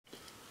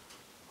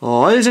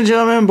Ladies and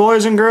gentlemen,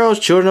 boys and girls,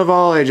 children of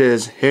all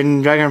ages,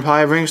 Hidden Dragon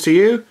Pie brings to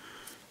you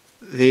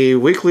the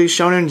weekly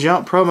Shonen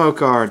Jump promo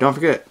card. Don't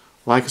forget,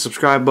 like and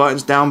subscribe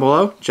buttons down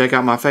below. Check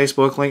out my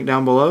Facebook link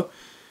down below.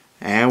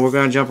 And we're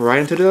going to jump right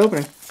into the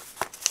opening.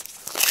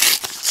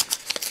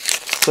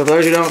 So for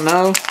those who don't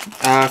know,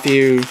 if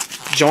you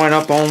join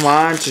up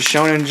online to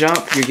Shonen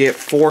Jump, you get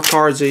 4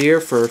 cards a year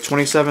for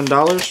 $27.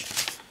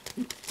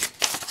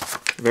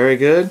 Very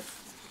good.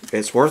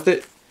 It's worth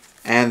it.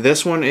 And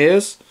this one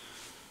is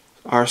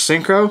our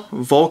Synchro,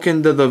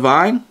 Vulcan the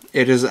Divine.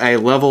 It is a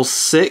level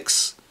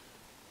 6.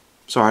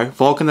 Sorry,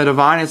 Vulcan the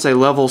Divine. It's a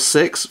level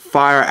 6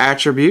 fire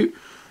attribute.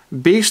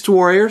 Beast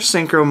Warrior,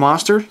 Synchro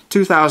Monster,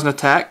 2000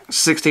 attack,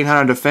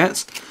 1600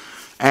 defense.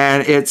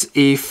 And its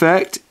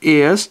effect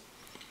is,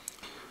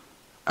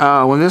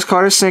 when this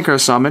card is Synchro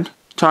summoned,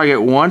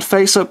 target one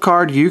face-up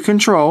card you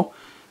control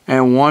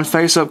and one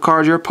face-up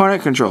card your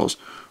opponent controls.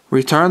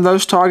 Return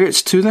those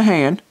targets to the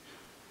hand.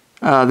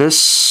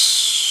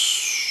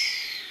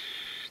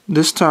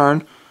 This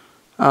turn,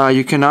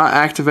 you cannot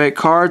activate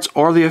cards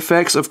or the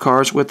effects of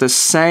cards with the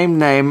same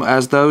name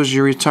as those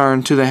you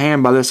return to the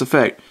hand by this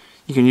effect.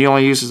 You can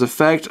only use this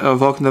effect of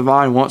Vulcan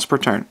Divine once per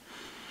turn.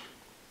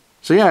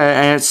 So yeah,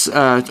 and it's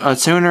a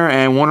tuner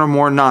and one or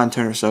more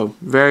non-tuners. So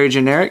very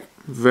generic,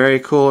 very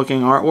cool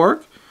looking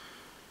artwork.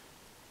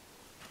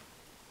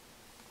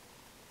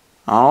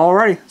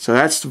 Alrighty, so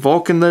that's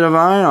Vulcan the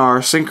Divine, our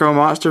Synchro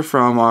Monster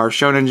from our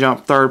Shonen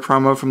Jump 3rd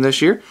promo from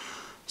this year.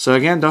 So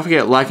again, don't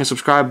forget, like and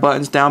subscribe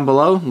buttons down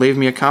below. Leave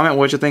me a comment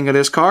what you think of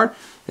this card.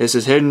 This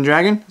is Hidden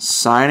Dragon,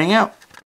 signing out.